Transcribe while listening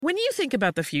When you think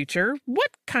about the future, what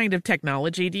kind of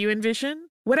technology do you envision?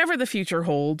 Whatever the future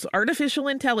holds, artificial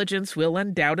intelligence will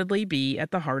undoubtedly be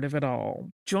at the heart of it all.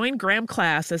 Join Graham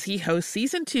Class as he hosts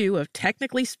Season 2 of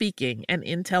Technically Speaking, an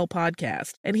Intel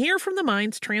podcast, and hear from the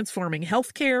minds transforming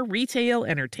healthcare, retail,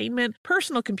 entertainment,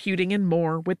 personal computing, and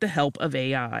more with the help of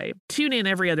AI. Tune in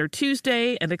every other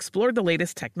Tuesday and explore the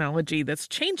latest technology that's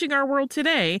changing our world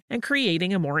today and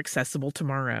creating a more accessible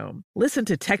tomorrow. Listen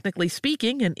to Technically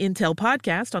Speaking, an Intel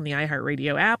podcast on the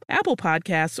iHeartRadio app, Apple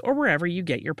Podcasts, or wherever you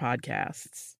get your podcasts.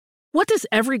 What does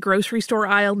every grocery store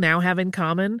aisle now have in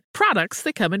common? Products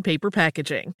that come in paper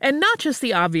packaging. And not just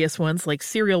the obvious ones like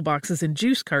cereal boxes and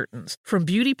juice cartons. From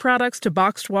beauty products to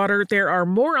boxed water, there are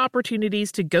more opportunities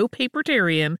to go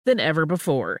papertarian than ever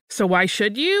before. So why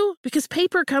should you? Because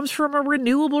paper comes from a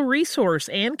renewable resource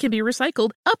and can be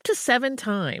recycled up to 7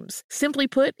 times. Simply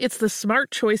put, it's the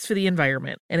smart choice for the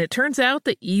environment. And it turns out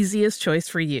the easiest choice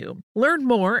for you. Learn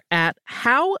more at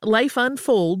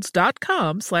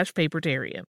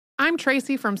howlifeunfolds.com/papertarian. I'm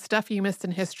Tracy from Stuff You Missed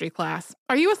in History class.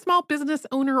 Are you a small business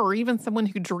owner or even someone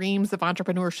who dreams of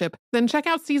entrepreneurship? Then check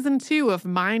out Season 2 of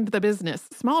Mind the Business,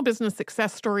 Small Business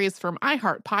Success Stories from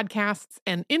iHeart Podcasts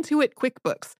and Intuit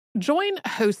QuickBooks. Join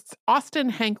hosts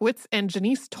Austin Hankwitz and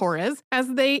Janice Torres as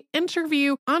they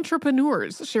interview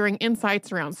entrepreneurs sharing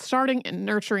insights around starting and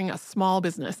nurturing a small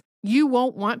business. You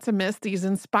won't want to miss these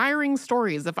inspiring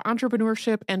stories of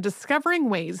entrepreneurship and discovering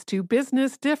ways to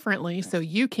business differently so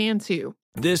you can too.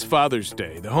 This Father's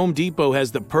Day, the Home Depot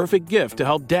has the perfect gift to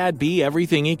help Dad be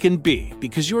everything he can be,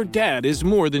 because your dad is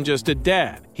more than just a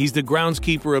dad. He's the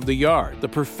groundskeeper of the yard, the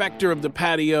perfecter of the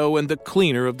patio, and the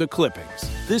cleaner of the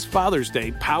clippings. This Father's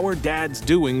Day, power Dad's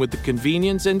doing with the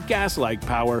convenience and gas-like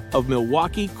power of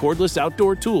Milwaukee cordless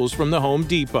outdoor tools from the Home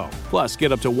Depot. Plus,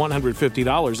 get up to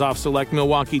 $150 off select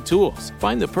Milwaukee tools.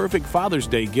 Find the perfect Father's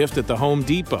Day gift at the Home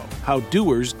Depot. How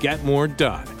doers get more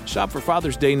done. Shop for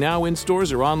Father's Day now in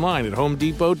stores or online at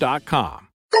homedepot.com.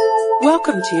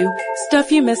 Welcome to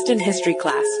Stuff You Missed in History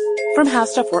class from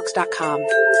HowStuffWorks.com.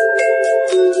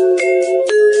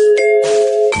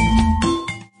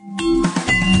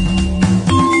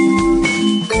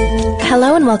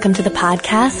 Hello and welcome to the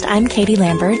podcast. I'm Katie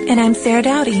Lambert. And I'm Sarah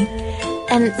Dowdy.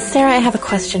 And Sarah, I have a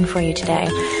question for you today.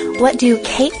 What do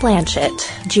Cate Blanchett,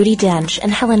 Judi Dench,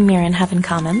 and Helen Mirren have in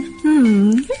common?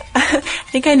 I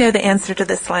think I know the answer to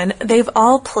this one. They've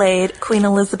all played Queen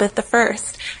Elizabeth I.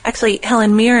 Actually,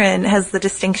 Helen Mirren has the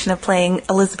distinction of playing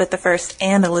Elizabeth I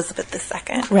and Elizabeth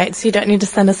II. Right, so you don't need to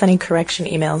send us any correction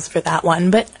emails for that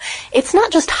one. But it's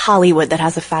not just Hollywood that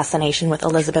has a fascination with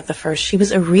Elizabeth I. She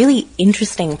was a really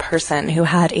interesting person who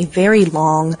had a very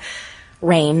long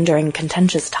reign during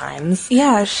contentious times.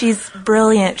 Yeah, she's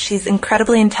brilliant. She's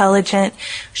incredibly intelligent.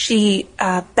 She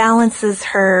balances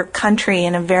her country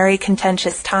in a very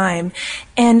contentious time.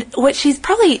 And what she's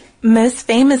probably most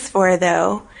famous for,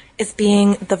 though, is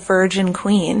being the Virgin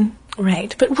Queen.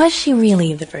 Right, but was she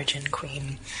really the Virgin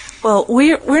Queen? Well,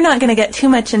 we're not going to get too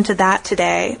much into that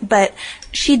today, but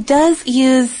she does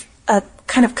use a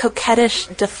kind of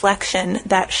coquettish deflection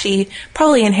that she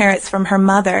probably inherits from her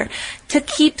mother to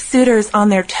keep suitors on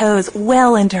their toes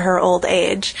well into her old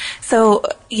age. So,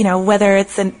 whether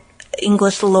it's an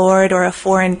English lord or a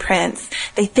foreign prince,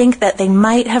 they think that they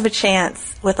might have a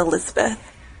chance with Elizabeth.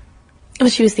 Well,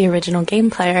 she was the original game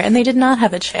player, and they did not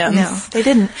have a chance. No, they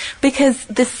didn't. Because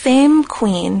the same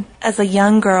queen, as a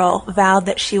young girl, vowed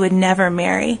that she would never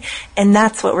marry, and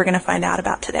that's what we're going to find out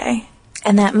about today.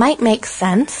 And that might make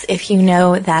sense if you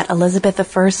know that Elizabeth I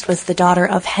was the daughter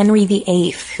of Henry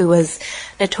VIII, who was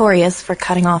notorious for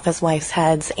cutting off his wife's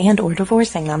heads and or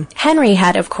divorcing them. Henry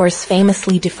had, of course,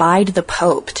 famously defied the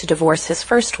Pope to divorce his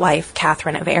first wife,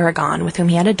 Catherine of Aragon, with whom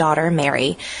he had a daughter,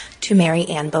 Mary, to marry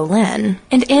Anne Boleyn.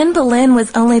 And Anne Boleyn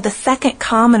was only the second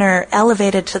commoner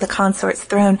elevated to the consort's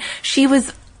throne. She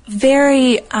was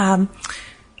very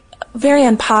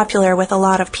unpopular with a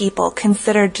lot of people,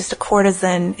 considered just a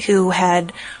courtesan who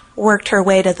had worked her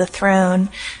way to the throne.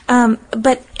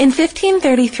 But in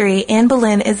 1533, Anne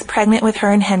Boleyn is pregnant with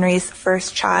her and Henry's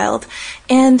first child.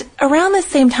 And around the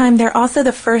same time, there are also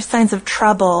the first signs of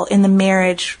trouble in the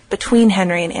marriage between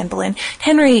Henry and Anne Boleyn.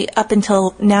 Henry, up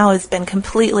until now, has been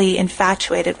completely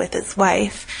infatuated with his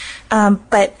wife.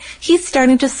 But he's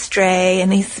starting to stray,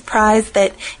 and he's surprised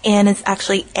that Anne is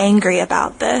actually angry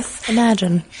about this.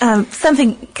 Imagine.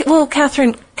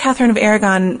 Catherine of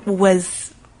Aragon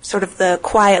was sort of the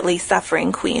quietly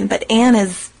suffering queen, but Anne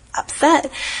is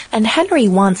upset. And Henry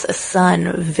wants a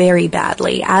son very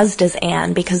badly, as does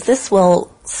Anne, because this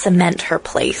will cement her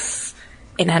place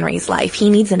in Henry's life. He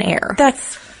needs an heir.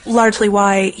 That's largely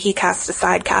why he cast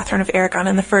aside Catherine of Aragon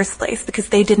in the first place, because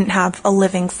they didn't have a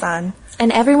living son.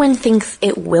 And everyone thinks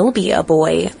it will be a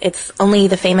boy. It's only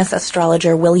the famous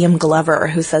astrologer William Glover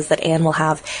who says that Anne will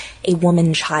have a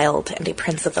woman child and a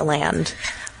prince of the land.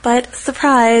 But,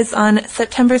 surprise, on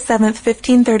September 7th,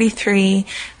 1533,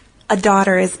 a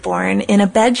daughter is born in a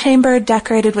bedchamber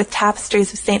decorated with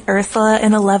tapestries of St. Ursula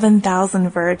and 11,000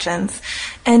 virgins.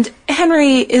 And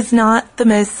Henry is not the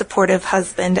most supportive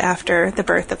husband after the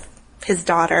birth of his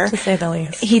daughter. To say the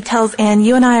least. He tells Anne,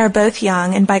 "You and I are both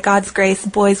young, and by God's grace,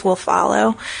 boys will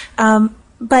follow."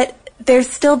 But there's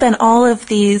still been all of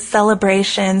these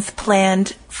celebrations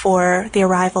planned for the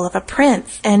arrival of a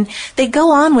prince, and they go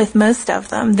on with most of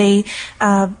them. They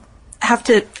have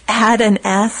to add an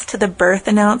S to the birth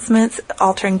announcements,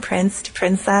 altering prince to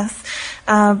princess.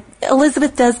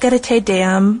 Elizabeth does get a Te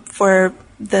Deum for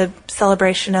the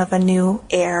celebration of a new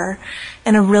heir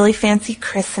and a really fancy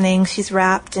christening. She's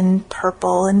wrapped in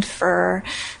purple and fur.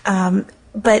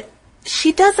 But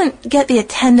she doesn't get the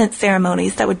attendance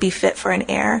ceremonies that would be fit for an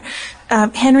heir.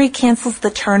 Henry cancels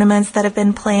the tournaments that have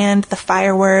been planned, the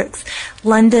fireworks.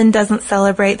 London doesn't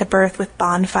celebrate the birth with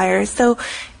bonfires. So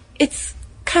it's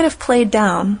kind of played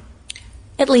down.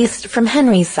 At least from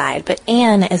Henry's side, but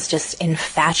Anne is just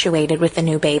infatuated with the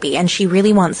new baby, and she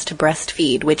really wants to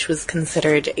breastfeed, which was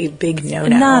considered a big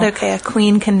no-no. Not okay. A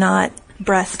queen cannot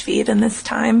breastfeed in this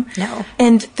time. No.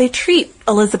 And they treat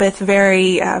Elizabeth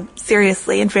very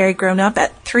seriously and very grown up.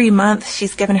 At 3 months,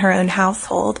 she's given her own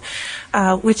household,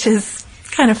 which is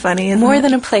kind of funny, isn't More it?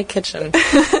 than a play kitchen.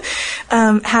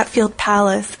 Hatfield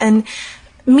Palace. And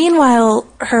meanwhile,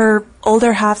 her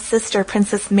older half-sister,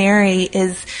 Princess Mary,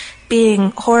 is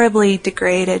being horribly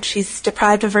degraded. She's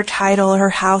deprived of her title. Her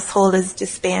household is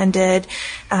disbanded.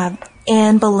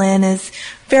 Anne Boleyn is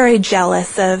very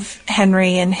jealous of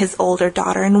Henry and his older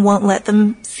daughter and won't let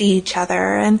them see each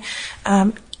other, and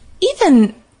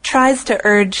even tries to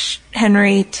urge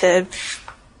Henry to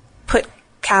put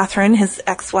Catherine, his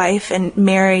ex-wife, and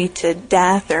Mary to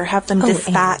death or have them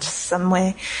dispatched some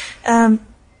way.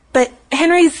 But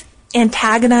Henry's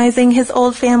antagonizing his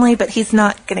old family, but he's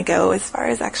not going to go as far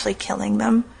as actually killing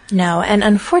them. No, and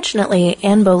unfortunately,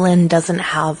 Anne Boleyn doesn't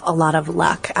have a lot of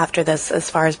luck after this as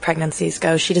far as pregnancies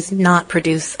go. She does not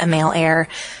produce a male heir.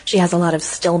 She has a lot of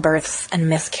stillbirths and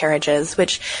miscarriages,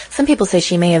 which some people say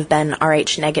she may have been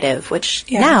Rh negative, which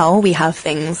now we have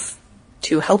things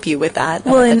to help you with that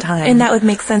at the time. And that would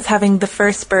make sense, having the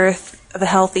first birth of a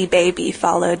healthy baby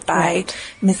followed by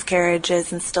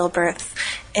miscarriages and stillbirths.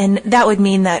 And that would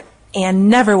mean that Anne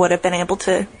never would have been able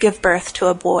to give birth to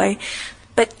a boy.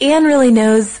 But Anne really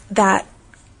knows that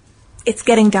it's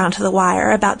getting down to the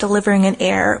wire about delivering an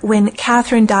heir. When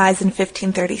Catherine dies in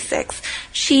 1536,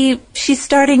 she's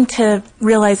starting to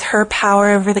realize her power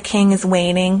over the king is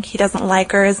waning. He doesn't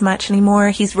like her as much anymore.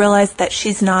 He's realized that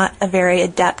she's not a very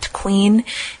adept queen,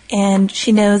 and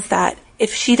she knows that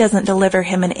if she doesn't deliver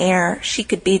him an heir, she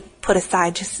could be put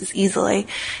aside just as easily.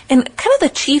 And kind of the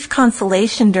chief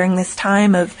consolation during this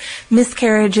time of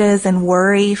miscarriages and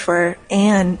worry for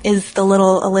Anne is the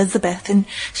little Elizabeth, and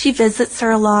she visits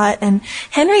her a lot, and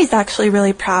Henry's actually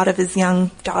really proud of his young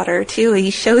daughter too.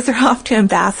 He shows her off to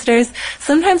ambassadors,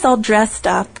 sometimes all dressed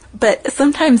up, but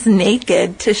sometimes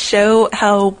naked, to show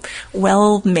how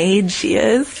well made she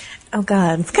is. Oh,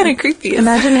 God. It's kind of creepy.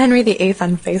 Imagine Henry VIII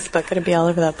on Facebook. It'd be all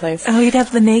over that place. Oh, he'd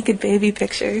have the naked baby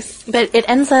pictures. But it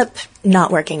ends up not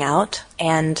working out,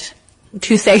 and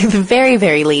to say the very,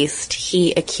 very least,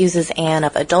 he accuses Anne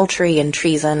of adultery and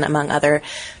treason, among other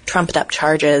trumped-up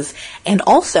charges, and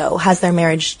also has their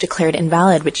marriage declared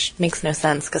invalid, which makes no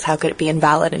sense, because how could it be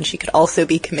invalid and she could also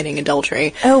be committing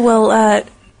adultery? Oh, well,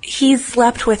 he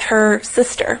slept with her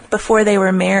sister before they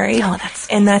were married. Oh,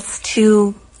 that's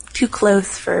too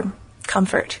close for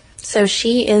comfort. So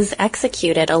she is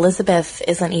executed. Elizabeth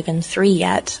isn't even 3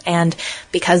 yet, and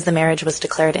because the marriage was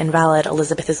declared invalid,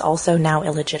 Elizabeth is also now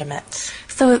illegitimate.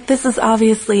 So this is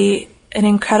obviously an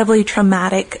incredibly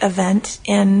traumatic event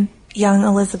in young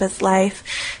Elizabeth's life,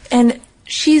 and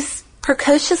she's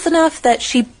precocious enough that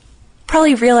she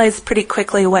probably realized pretty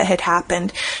quickly what had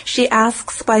happened. She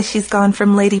asks why she's gone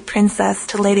from Lady Princess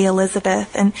to Lady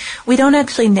Elizabeth, and we don't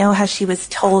actually know how she was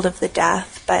told of the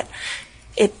death, but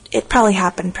it probably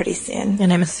happened pretty soon.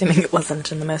 And I'm assuming it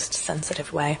wasn't in the most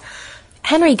sensitive way.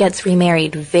 Henry gets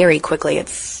remarried very quickly.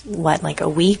 It's, like a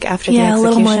week after the execution? Yeah, a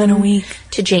little more than a week.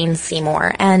 To Jane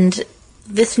Seymour. And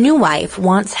this new wife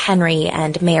wants Henry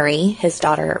and Mary, his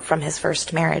daughter from his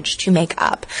first marriage, to make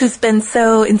up. Who's been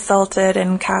so insulted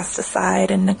and cast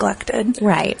aside and neglected.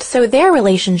 Right. So their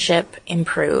relationship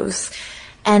improves.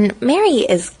 And Mary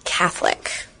is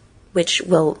Catholic, which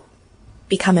will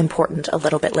become important a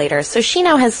little bit later. So she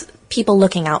now has people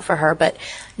looking out for her, but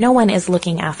no one is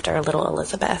looking after little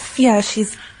Elizabeth. Yeah,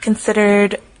 she's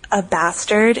considered a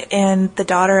bastard and the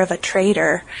daughter of a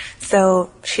traitor, so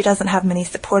she doesn't have many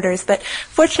supporters. But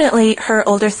fortunately, her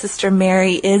older sister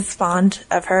Mary is fond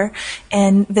of her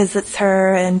and visits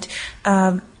her and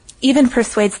even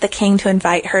persuades the king to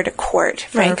invite her to court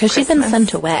for Right, because she's been Christmas.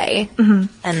 sent away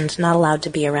and not allowed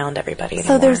to be around everybody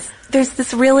So anymore. there's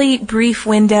this really brief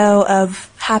window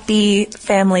of happy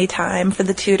family time for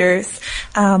the Tudors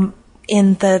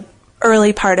in the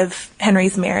early part of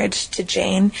Henry's marriage to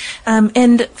Jane.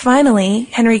 And finally,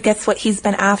 Henry gets what he's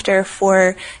been after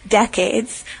for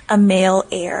decades, a male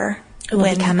heir. Who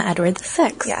will become Edward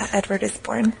VI. Yeah, Edward is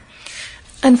born.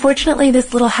 Unfortunately,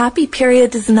 this little happy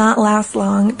period does not last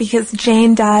long because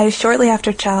Jane dies shortly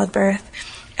after childbirth,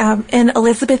 and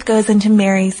Elizabeth goes into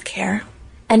Mary's care.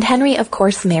 And Henry, of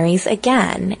course, marries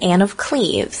again, Anne of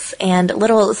Cleves, and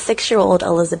little 6-year-old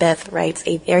Elizabeth writes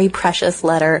a very precious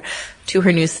letter to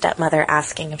her new stepmother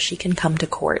asking if she can come to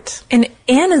court. And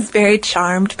Anne is very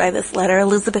charmed by this letter.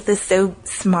 Elizabeth is so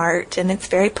smart, and it's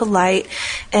very polite,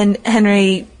 and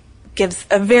Henry gives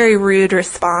a very rude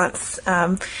response,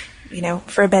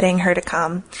 forbidding her to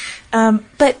come.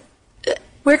 But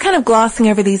we're kind of glossing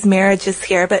over these marriages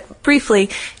here, but briefly,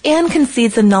 Anne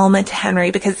concedes annulment to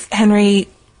Henry because Henry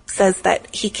says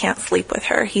that he can't sleep with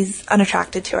her. He's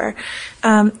unattracted to her.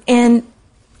 And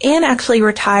Anne actually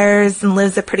retires and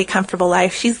lives a pretty comfortable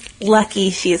life. She's lucky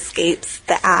she escapes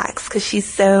the axe because she's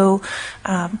so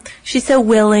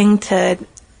willing to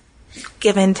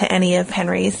give in to any of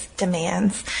Henry's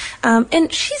demands.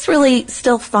 And she's really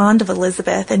still fond of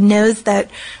Elizabeth and knows that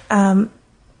Anne,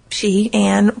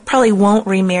 probably won't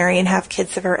remarry and have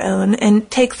kids of her own,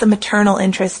 and takes a maternal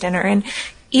interest in her and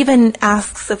even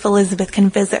asks if Elizabeth can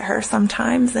visit her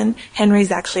sometimes, and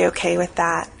Henry's actually okay with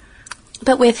that.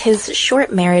 But with his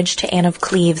short marriage to Anne of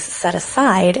Cleves set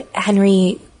aside,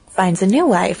 Henry finds a new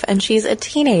wife, and she's a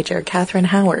teenager, Catherine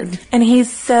Howard. And he's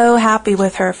so happy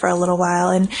with her for a little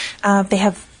while, and they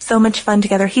have so much fun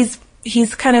together. He's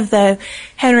kind of the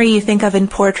Henry you think of in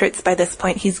portraits by this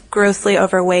point. He's grossly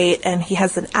overweight, and he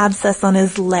has an abscess on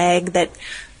his leg that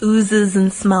oozes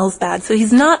and smells bad. So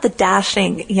he's not the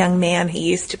dashing young man he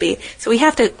used to be. So we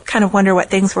have to kind of wonder what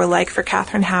things were like for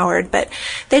Catherine Howard. But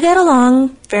they get along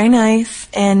very nice,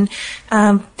 and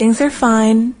things are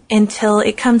fine until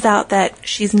it comes out that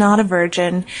she's not a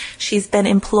virgin. She's been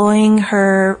employing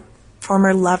her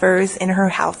former lovers in her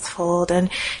household, and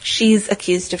she's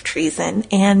accused of treason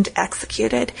and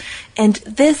executed. And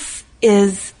this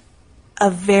is a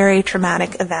very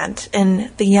traumatic event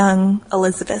in the young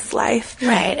Elizabeth's life.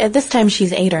 Right. At this time,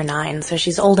 she's 8 or 9, so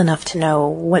she's old enough to know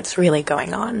what's really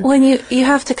going on. Well, and you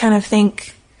have to kind of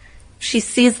think, she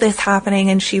sees this happening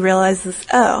and she realizes,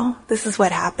 oh, this is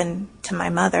what happened to my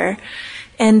mother.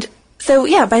 And so,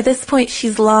 yeah, by this point,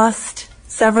 she's lost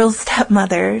several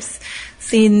stepmothers,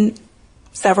 seen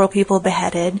several people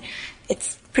beheaded.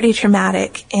 It's pretty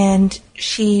traumatic. And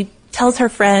she tells her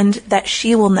friend that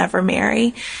she will never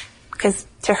marry because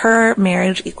to her,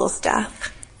 marriage equals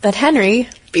death. But Henry,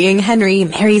 being Henry,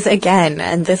 marries again,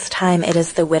 and this time it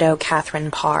is the widow Catherine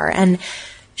Parr, and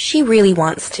she really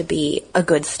wants to be a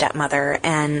good stepmother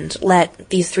and let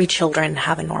these 3 children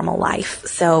have a normal life.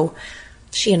 So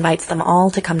she invites them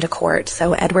all to come to court,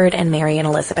 so Edward and Mary and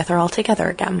Elizabeth are all together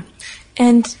again.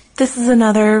 And this is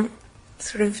another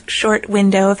sort of short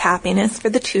window of happiness for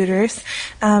the Tudors.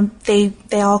 They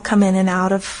all come in and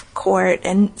out of court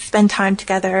and spend time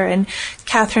together, and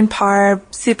Catherine Parr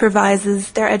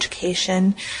supervises their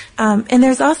education. And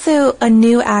there's also a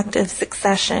new act of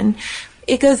succession.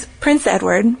 It goes Prince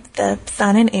Edward, the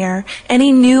son and heir,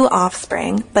 any new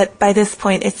offspring, but by this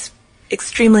point it's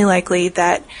extremely likely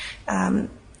that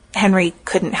Henry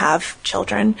couldn't have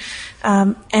children.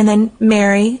 And then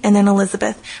Mary, and then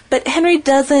Elizabeth. But Henry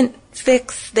doesn't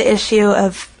fix the issue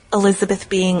of Elizabeth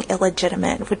being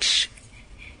illegitimate, which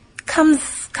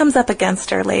comes up against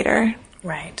her later.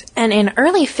 Right. And in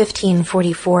early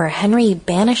 1544, Henry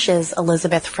banishes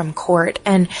Elizabeth from court,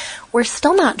 and we're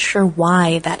still not sure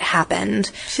why that happened.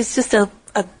 She's just a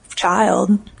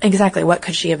child. Exactly, what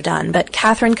could she have done? But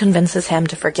Catherine convinces him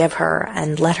to forgive her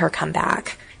and let her come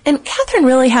back. And Catherine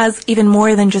really has even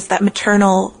more than just that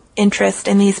maternal interest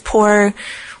in these poor,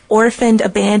 orphaned,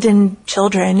 abandoned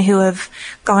children who have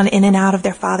gone in and out of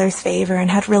their father's favor and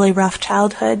had really rough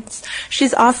childhoods.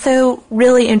 She's also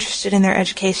really interested in their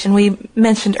education. We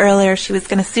mentioned earlier she was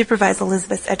going to supervise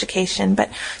Elizabeth's education, but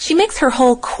she makes her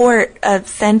whole court a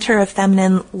center of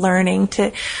feminine learning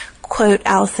to quote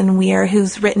Alison Weir,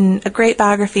 who's written a great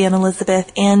biography on Elizabeth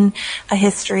and a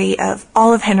history of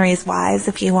all of Henry's wives,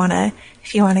 if you want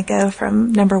to go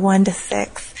from number 1 to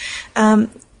 6.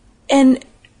 And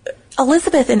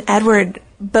Elizabeth and Edward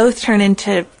both turn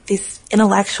into these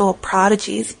intellectual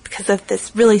prodigies because of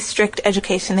this really strict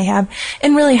education they have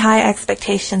and really high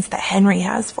expectations that Henry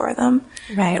has for them.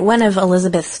 Right. One of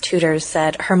Elizabeth's tutors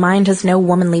said, "Her mind has no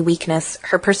womanly weakness,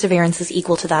 her perseverance is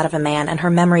equal to that of a man, and her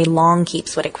memory long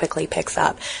keeps what it quickly picks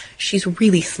up." She's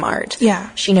really smart. Yeah.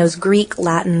 She knows Greek,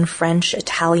 Latin, French,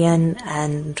 Italian,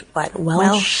 and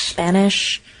Welsh,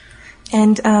 Spanish.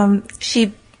 And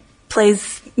she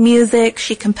plays music,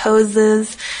 she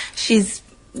composes, she's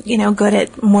good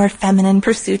at more feminine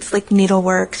pursuits like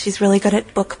needlework. She's really good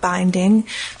at bookbinding.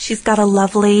 She's got a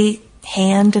lovely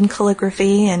hand in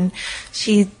calligraphy, and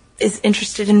she is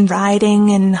interested in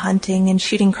riding and hunting and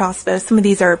shooting crossbows. Some of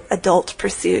these are adult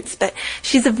pursuits, but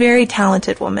she's a very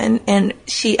talented woman, and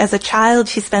as a child,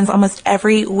 she spends almost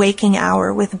every waking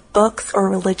hour with books or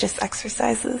religious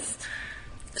exercises.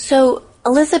 So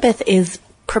Elizabeth is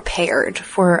prepared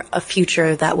for a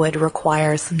future that would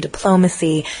require some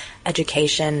diplomacy,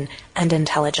 education, and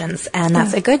intelligence. And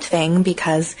that's a good thing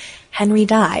because Henry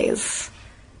dies.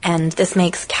 And this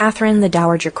makes Catherine the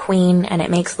Dowager Queen, and it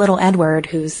makes little Edward,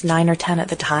 who's 9 or 10 at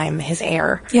the time, his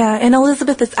heir. Yeah, and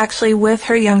Elizabeth is actually with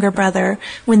her younger brother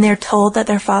when they're told that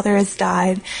their father has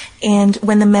died, and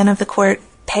when the men of the court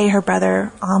pay her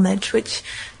brother homage, which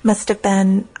must have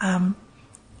been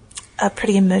a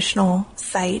pretty emotional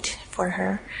sight for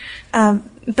her.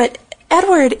 But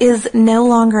Edward is no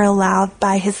longer allowed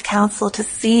by his council to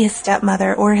see his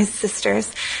stepmother or his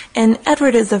sisters, and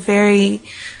Edward is a very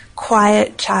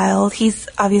quiet child. He's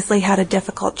obviously had a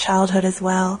difficult childhood as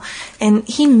well, and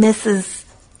he misses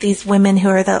these women who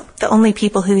are the only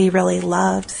people who he really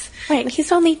loves. Right,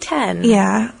 he's only 10.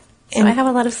 Yeah. So I have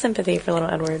a lot of sympathy for little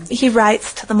Edward. He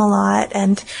writes to them a lot,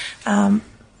 and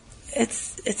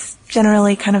it's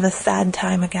generally kind of a sad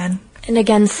time again. And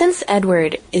again, since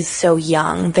Edward is so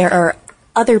young, there are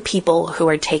other people who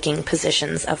are taking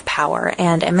positions of power,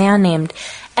 and a man named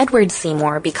Edward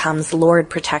Seymour becomes Lord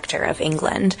Protector of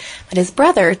England. But his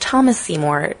brother, Thomas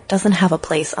Seymour, doesn't have a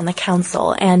place on the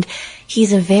council, and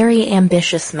he's a very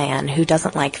ambitious man who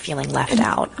doesn't like feeling left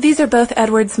out. These are both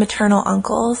Edward's maternal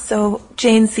uncles, so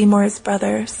Jane Seymour's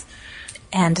brothers.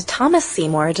 And Thomas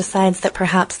Seymour decides that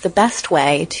perhaps the best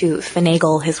way to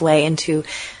finagle his way into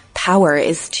power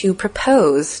is to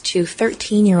propose to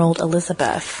 13-year-old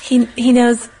Elizabeth. He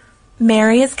knows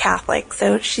Mary is Catholic,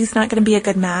 so she's not going to be a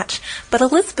good match. But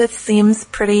Elizabeth seems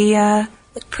pretty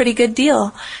good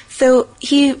deal. So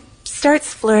he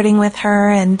starts flirting with her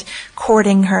and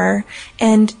courting her.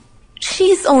 And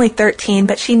she's only 13,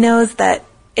 but she knows that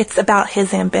it's about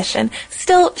his ambition.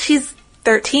 Still, she's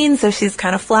 13, so she's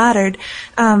kind of flattered.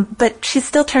 But she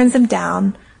still turns him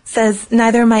down. Says,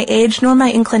 neither my age nor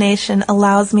my inclination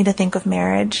allows me to think of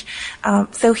marriage.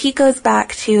 So he goes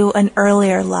back to an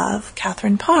earlier love,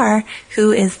 Catherine Parr,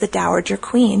 who is the Dowager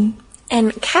Queen.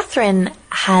 And Catherine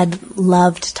had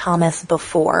loved Thomas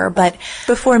before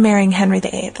marrying Henry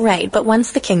VIII. Right, but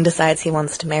once the king decides he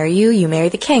wants to marry you, you marry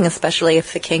the king, especially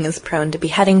if the king is prone to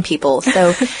beheading people.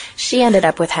 So she ended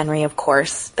up with Henry, of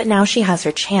course, but now she has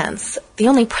her chance. The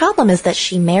only problem is that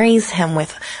she marries him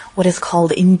with what is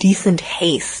called indecent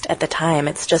haste at the time.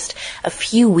 It's just a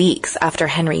few weeks after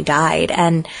Henry died,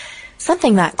 and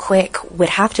something that quick would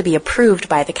have to be approved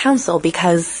by the council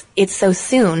because it's so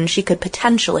soon she could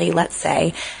potentially, let's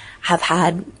say, have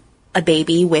had a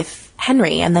baby with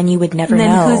Henry, and then you would never know.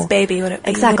 And then whose baby would it be?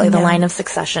 Exactly. The line of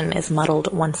succession is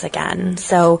muddled once again.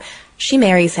 So she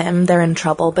marries him. They're in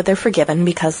trouble, but they're forgiven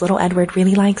because little Edward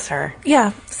really likes her.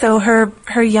 Yeah. So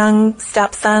her young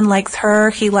stepson likes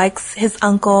her. He likes his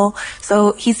uncle.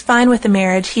 So he's fine with the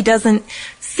marriage. He doesn't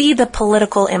see the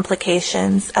political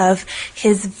implications of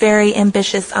his very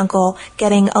ambitious uncle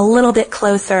getting a little bit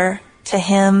closer to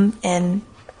him and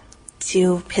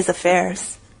to his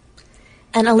affairs.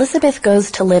 And Elizabeth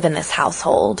goes to live in this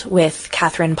household with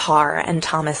Catherine Parr and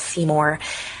Thomas Seymour,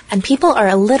 and people are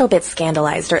a little bit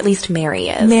scandalized, or at least Mary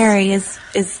is. Mary is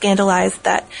scandalized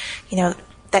that,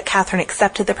 that Catherine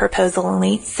accepted the proposal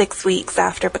only 6 weeks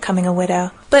after becoming a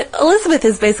widow. But Elizabeth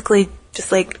is basically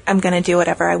just like, I'm going to do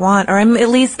whatever I want, or I'm at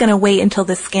least going to wait until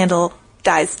this scandal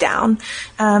dies down.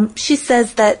 She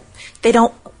says that they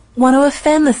don't want to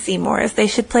offend the Seymours. They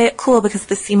should play it cool because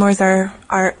the Seymours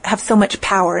have so much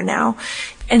power now.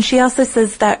 And she also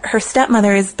says that her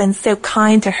stepmother has been so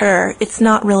kind to her, it's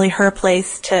not really her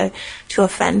place to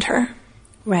offend her.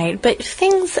 Right, but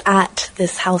things at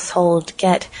this household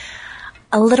get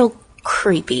a little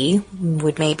creepy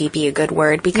would maybe be a good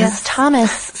word, because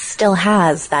Thomas still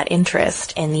has that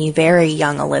interest in the very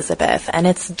young Elizabeth, and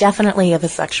it's definitely of a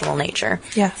sexual nature.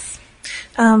 Yes.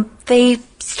 They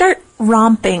start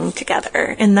romping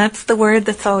together, and that's the word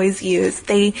that's always used.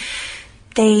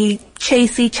 They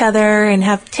chase each other and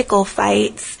have tickle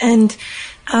fights, and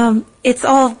it's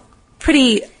all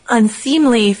pretty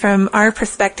unseemly from our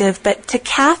perspective, but to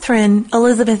Catherine,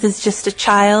 Elizabeth is just a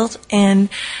child, and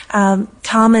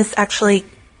Thomas actually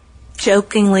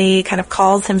jokingly kind of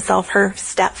calls himself her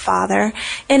stepfather,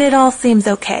 and it all seems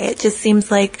okay. It just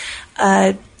seems like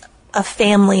a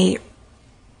family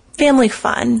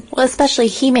fun. Well, especially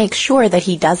he makes sure that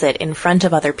he does it in front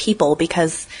of other people,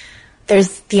 because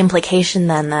there's the implication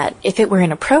then that if it were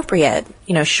inappropriate,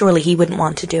 surely he wouldn't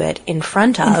want to do it in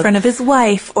front of his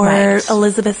wife or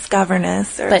Elizabeth's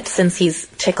governess. But since he's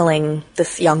tickling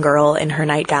this young girl in her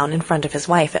nightgown in front of his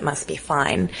wife, it must be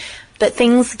fine. But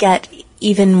things get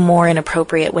even more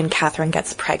inappropriate when Catherine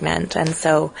gets pregnant, and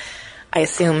so I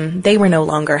assume they were no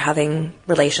longer having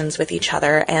relations with each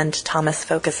other, and Thomas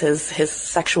focuses his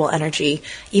sexual energy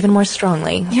even more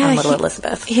strongly on little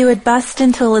Elizabeth. He would bust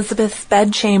into Elizabeth's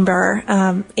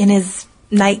bedchamber in his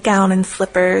nightgown and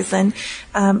slippers, and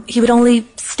he would only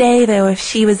stay, though, if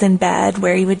she was in bed,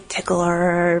 where he would tickle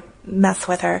her or mess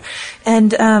with her.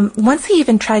 And once he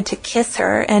even tried to kiss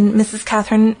her, and Mrs.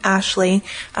 Catherine Ashley,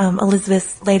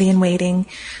 Elizabeth's lady-in-waiting,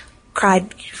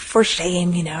 cried, "For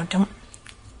shame, don't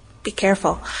be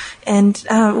careful," and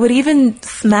would even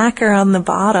smack her on the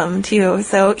bottom too.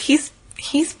 So he's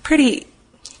pretty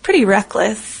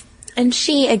reckless. And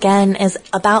she, again, is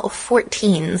about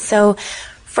 14, so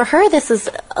for her this is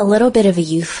a little bit of a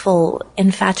youthful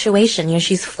infatuation.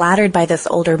 She's flattered by this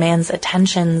older man's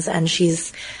attentions, and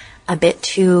she's a bit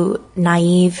too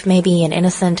naive maybe and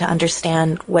innocent to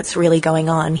understand what's really going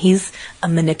on. He's a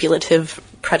manipulative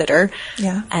predator,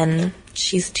 and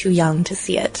she's too young to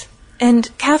see it. And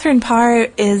Catherine Parr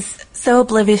is so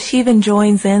oblivious, she even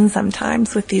joins in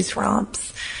sometimes with these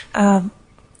romps.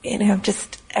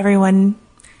 Just everyone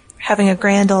having a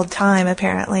grand old time,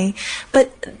 apparently.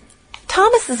 But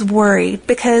Thomas is worried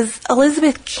because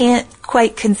Elizabeth can't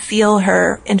quite conceal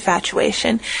her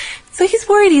infatuation. So he's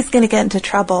worried he's going to get into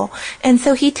trouble. And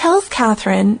so he tells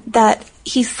Catherine that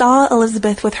he saw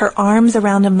Elizabeth with her arms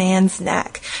around a man's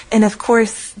neck. And of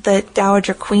course, the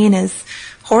Dowager Queen is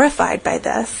horrified by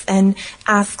this and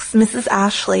asks Mrs.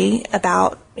 Ashley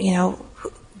about,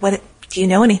 what, do you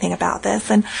know anything about this?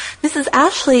 And Mrs.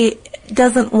 Ashley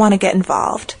doesn't want to get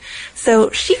involved. So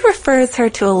she refers her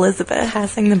to Elizabeth.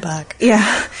 Passing the buck.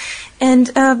 Yeah.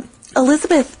 And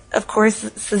Elizabeth, of course,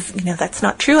 says, that's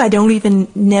not true. I don't even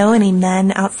know any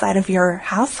men outside of your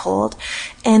household.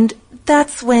 And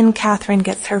that's when Catherine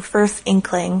gets her first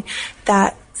inkling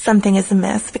that something is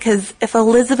amiss, because if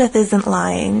Elizabeth isn't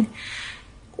lying,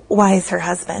 why is her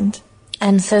husband?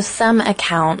 And so some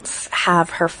accounts have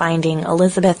her finding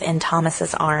Elizabeth in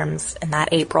Thomas's arms in that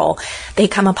April. They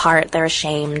come apart, they're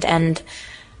ashamed, and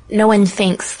no one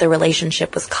thinks the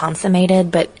relationship was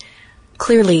consummated, but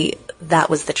clearly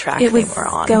that was the track they were on. It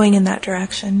was going in that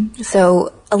direction.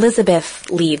 So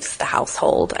Elizabeth leaves the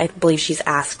household. I believe she's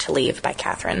asked to leave by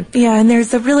Catherine. Yeah, and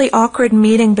there's a really awkward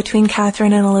meeting between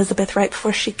Catherine and Elizabeth right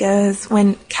before she goes,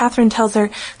 when Catherine tells her,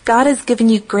 "God has given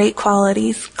you great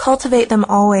qualities. Cultivate them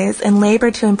always and labor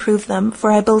to improve them,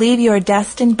 for I believe you are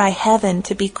destined by heaven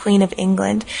to be Queen of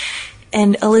England."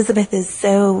 And Elizabeth is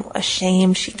so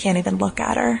ashamed she can't even look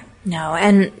at her. No,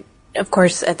 and of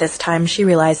course at this time she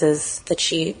realizes that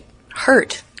she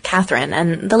hurt Catherine,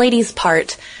 and the ladies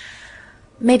part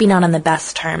maybe not on the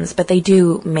best terms, but they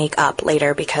do make up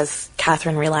later because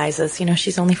Catherine realizes,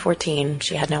 she's only 14.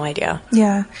 She had no idea.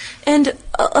 Yeah. And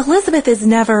Elizabeth is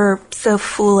never so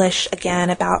foolish again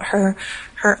about her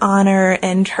honor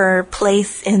and her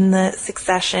place in the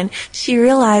succession. She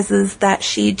realizes that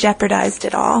she jeopardized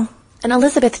it all. And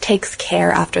Elizabeth takes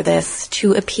care after this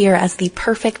to appear as the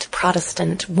perfect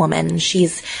Protestant woman.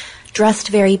 She's dressed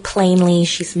very plainly,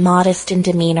 she's modest in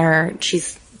demeanor,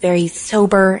 she's very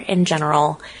sober in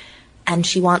general, and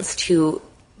she wants to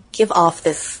give off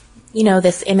this,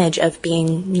 this image of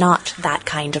being not that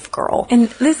kind of girl. And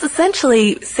this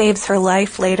essentially saves her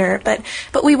life later, but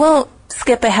we won't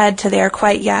skip ahead to there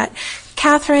quite yet.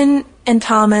 Catherine and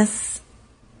Thomas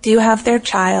do have their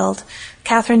child.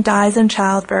 Catherine dies in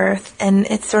childbirth, and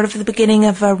it's sort of the beginning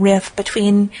of a rift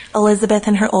between Elizabeth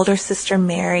and her older sister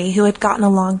Mary, who had gotten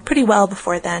along pretty well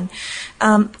before then.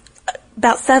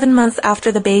 About 7 months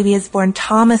after the baby is born,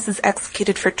 Thomas is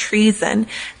executed for treason.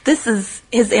 This is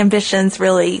his ambitions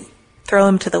really throw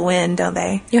him to the wind, don't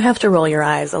they? You have to roll your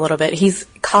eyes a little bit. He's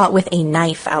caught with a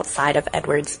knife outside of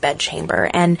Edward's bedchamber,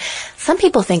 and some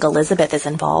people think Elizabeth is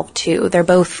involved too. They're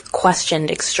both questioned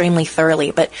extremely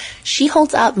thoroughly, but she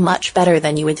holds up much better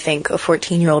than you would think a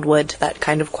 14-year-old would to that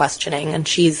kind of questioning, and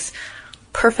she's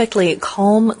perfectly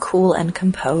calm, cool, and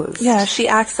composed. Yeah, she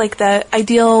acts like the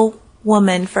ideal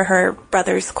woman for her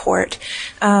brother's court.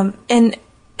 And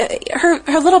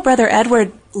her little brother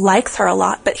Edward likes her a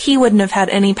lot, but he wouldn't have had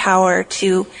any power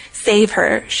to save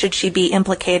her should she be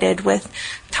implicated with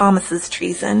Thomas's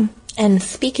treason. And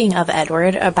speaking of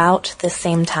Edward, about the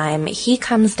same time, he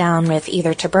comes down with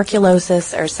either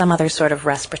tuberculosis or some other sort of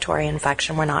respiratory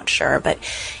infection. We're not sure, but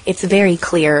it's very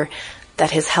clear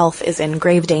that his health is in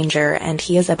grave danger and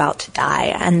he is about to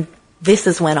die. And this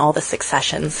is when all the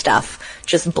succession stuff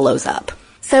just blows up.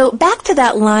 So back to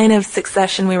that line of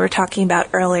succession we were talking about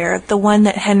earlier, the one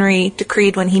that Henry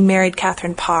decreed when he married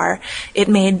Catherine Parr. It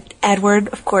made Edward,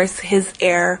 of course, his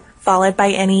heir, followed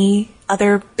by any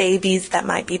other babies that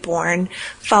might be born,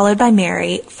 followed by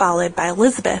Mary, followed by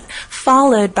Elizabeth,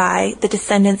 followed by the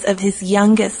descendants of his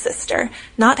youngest sister,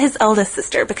 not his eldest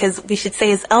sister, because we should say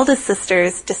his eldest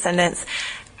sister's descendants,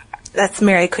 that's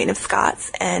Mary, Queen of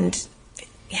Scots, and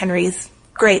Henry's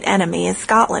great enemy is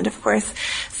Scotland, of course.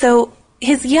 So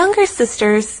his younger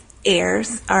sister's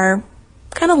heirs are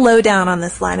kind of low down on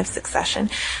this line of succession,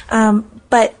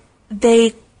 but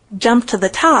they jump to the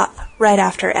top right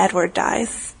after Edward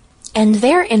dies. And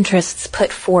their interests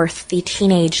put forth the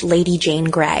teenage Lady Jane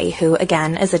Grey, who,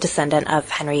 again, is a descendant of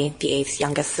Henry VIII's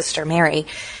youngest sister, Mary.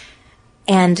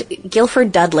 And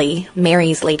Guilford Dudley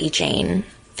marries Lady Jane,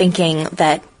 thinking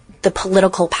that the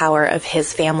political power of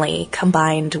his family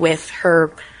combined with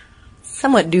her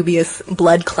somewhat dubious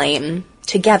blood claim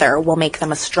together will make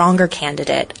them a stronger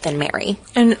candidate than Mary.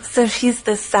 And so she's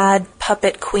the sad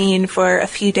puppet queen for a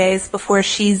few days before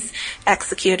she's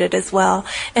executed as well.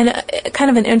 And kind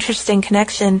of an interesting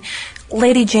connection,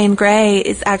 Lady Jane Grey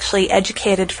is actually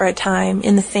educated for a time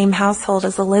in the same household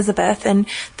as Elizabeth, and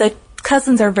the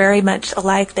cousins are very much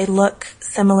alike. They look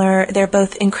similar. They're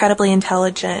both incredibly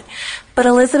intelligent. But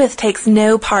Elizabeth takes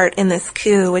no part in this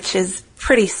coup, which is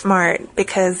pretty smart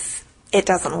because it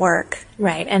doesn't work.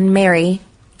 Right, and Mary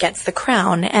gets the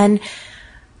crown, and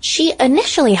she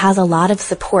initially has a lot of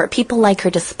support. People like her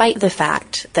despite the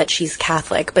fact that she's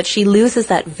Catholic, but she loses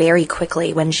that very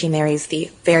quickly when she marries the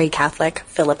very Catholic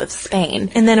Philip of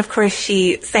Spain. And then, of course,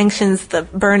 she sanctions the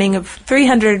burning of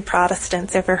 300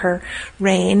 Protestants over her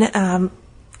reign,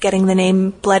 getting the name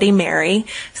Bloody Mary.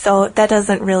 So that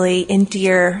doesn't really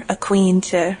endear a queen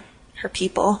to her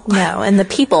people. No, and the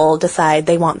people decide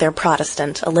they want their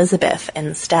Protestant Elizabeth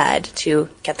instead to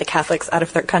get the Catholics out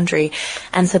of their country.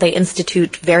 And so they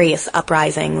institute various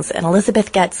uprisings, and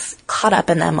Elizabeth gets caught up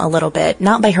in them a little bit,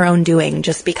 not by her own doing,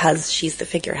 just because she's the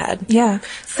figurehead. Yeah.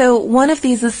 So one of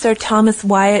these is Sir Thomas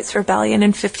Wyatt's rebellion in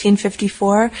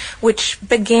 1554, which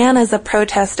began as a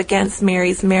protest against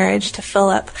Mary's marriage to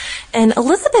Philip. And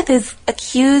Elizabeth is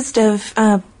accused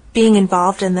of being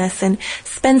involved in this and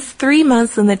spends 3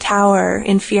 months in the Tower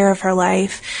in fear of her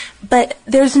life. But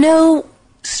there's no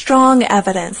strong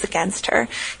evidence against her,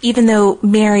 even though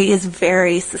Mary is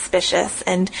very suspicious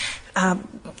and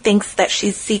thinks that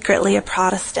she's secretly a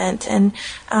Protestant. And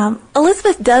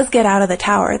Elizabeth does get out of the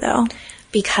Tower, though.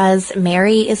 Because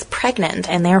Mary is pregnant,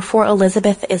 and therefore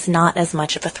Elizabeth is not as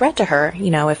much of a threat to her,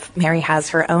 if Mary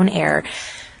has her own heir.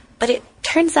 But it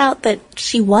turns out that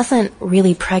she wasn't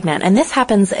really pregnant. And this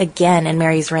happens again in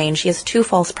Mary's reign. She has 2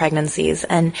 false pregnancies,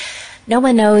 and no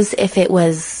one knows if there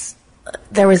was,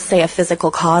 say, a physical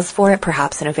cause for it,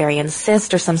 perhaps an ovarian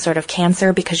cyst or some sort of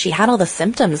cancer, because she had all the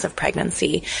symptoms of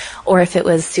pregnancy, or if it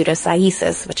was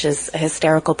pseudocyesis, which is a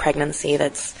hysterical pregnancy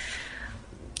that's,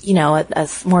 a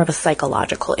more of a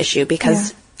psychological issue,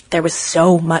 because there was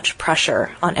so much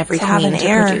pressure on every queen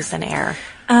to produce an heir.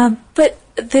 But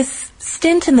this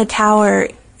stint in the Tower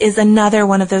is another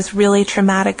one of those really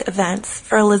traumatic events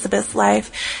for Elizabeth's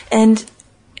life, and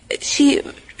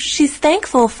she's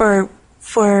thankful for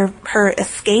her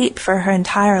escape for her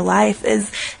entire life.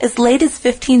 As late as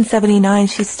 1579,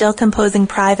 she's still composing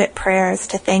private prayers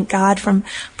to thank God for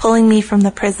pulling me from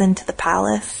the prison to the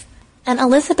palace. And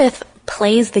Elizabeth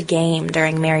plays the game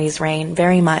during Mary's reign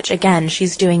very much. Again,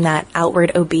 she's doing that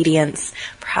outward obedience,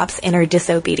 perhaps inner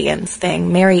disobedience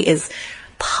thing. Mary is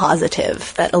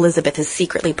positive that Elizabeth is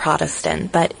secretly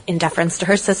Protestant, but in deference to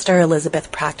her sister,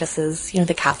 Elizabeth practices,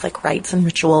 the Catholic rites and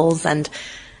rituals, and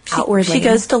outwardly. She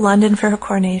goes to London for her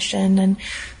coronation, and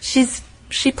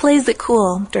she plays it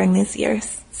cool during these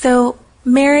years. So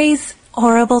Mary's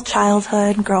horrible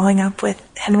childhood growing up with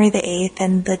Henry VIII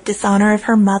and the dishonor of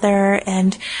her mother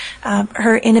and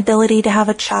her inability to have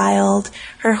a child,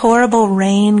 her horrible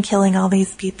reign killing all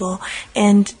these people,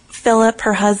 and Philip,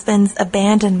 her husband's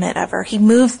abandonment of her. He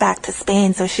moves back to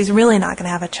Spain, so she's really not going to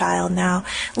have a child now.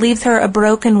 Leaves her a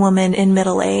broken woman in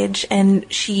middle age,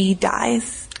 and she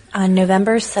dies. On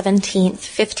November 17th,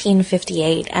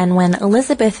 1558, and when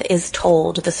Elizabeth is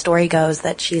told, the story goes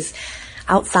that she's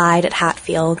outside at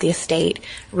Hatfield, the estate,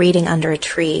 reading under a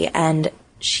tree, and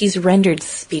she's rendered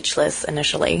speechless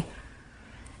initially.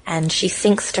 And she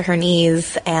sinks to her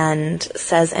knees and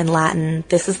says in Latin,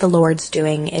 "This is the Lord's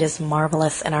doing, it is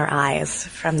marvelous in our eyes,"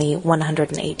 from the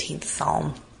 118th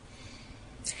Psalm.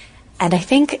 And I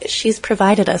think she's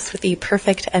provided us with the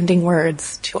perfect ending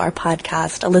words to our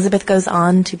podcast. Elizabeth goes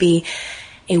on to be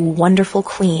a wonderful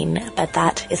queen, but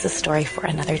that is a story for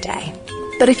another day.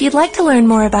 But if you'd like to learn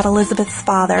more about Elizabeth's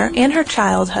father and her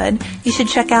childhood, you should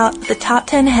check out the top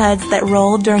 10 heads that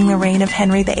rolled during the reign of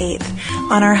Henry VIII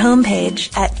on our homepage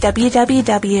at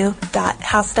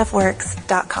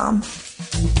www.howstuffworks.com.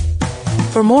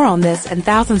 For more on this and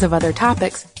thousands of other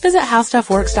topics, visit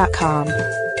howstuffworks.com.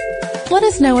 Let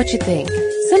us know what you think.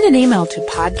 Send an email to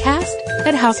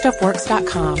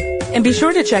podcast@howstuffworks.com. And be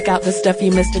sure to check out the Stuff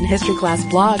You Missed in History Class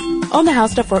blog on the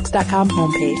howstuffworks.com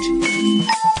homepage.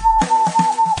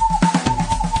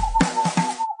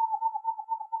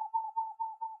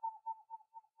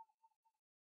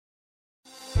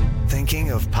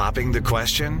 Thinking of popping the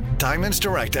question? Diamonds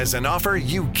Direct has an offer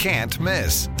you can't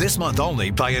miss. This month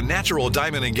only, buy a natural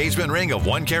diamond engagement ring of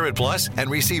 1 carat plus and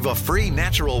receive a free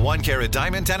natural 1 carat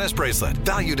diamond tennis bracelet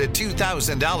valued at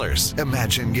 $2,000.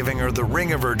 Imagine giving her the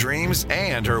ring of her dreams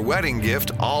and her wedding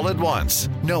gift all at once.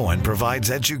 No one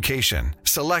provides education,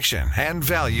 selection, and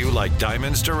value like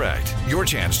Diamonds Direct. Your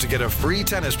chance to get a free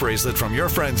tennis bracelet from your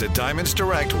friends at Diamonds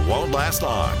Direct won't last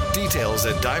long. Details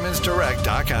at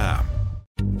diamondsdirect.com.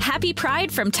 Happy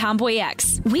Pride from Tomboy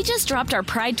X. We just dropped our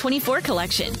Pride 24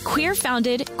 collection. Queer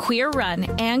founded, queer run,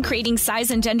 and creating size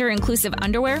and gender inclusive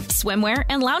underwear, swimwear,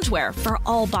 and loungewear for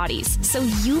all bodies, so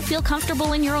you feel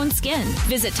comfortable in your own skin.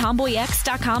 Visit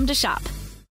tomboyx.com to shop.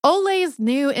 Olay's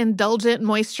new Indulgent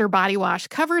Moisture Body Wash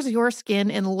covers your skin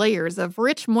in layers of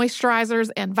rich moisturizers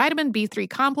and vitamin B3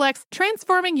 complex,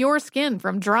 transforming your skin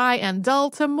from dry and dull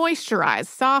to moisturized,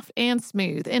 soft, and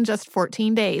smooth in just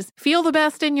 14 days. Feel the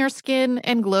best in your skin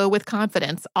and glow with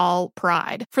confidence, all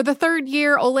pride. For the third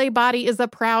year, Olay Body is a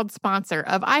proud sponsor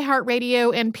of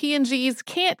iHeartRadio and P&G's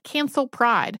Can't Cancel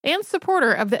Pride and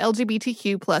supporter of the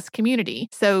LGBTQ+ community.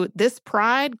 So this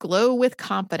pride, glow with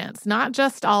confidence, not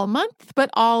just all month, but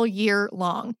all year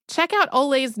long. Check out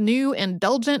Olay's new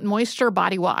Indulgent Moisture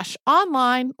Body Wash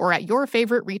online or at your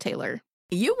favorite retailer.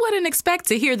 You wouldn't expect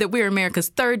to hear that we're America's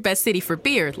third best city for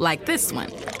beer like this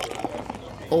one.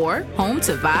 Or home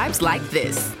to vibes like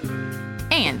this.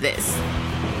 And this.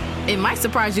 It might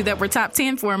surprise you that we're top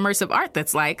 10 for immersive art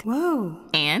that's like, whoa.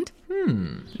 And,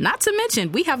 not to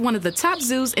mention, we have one of the top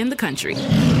zoos in the country.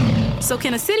 So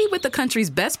can a city with the country's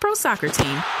best pro soccer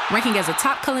team, ranking as a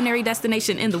top culinary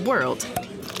destination in the world,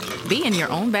 be in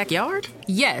your own backyard?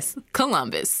 Yes,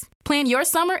 Columbus. Plan your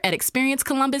summer at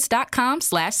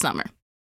experiencecolumbus.com/summer.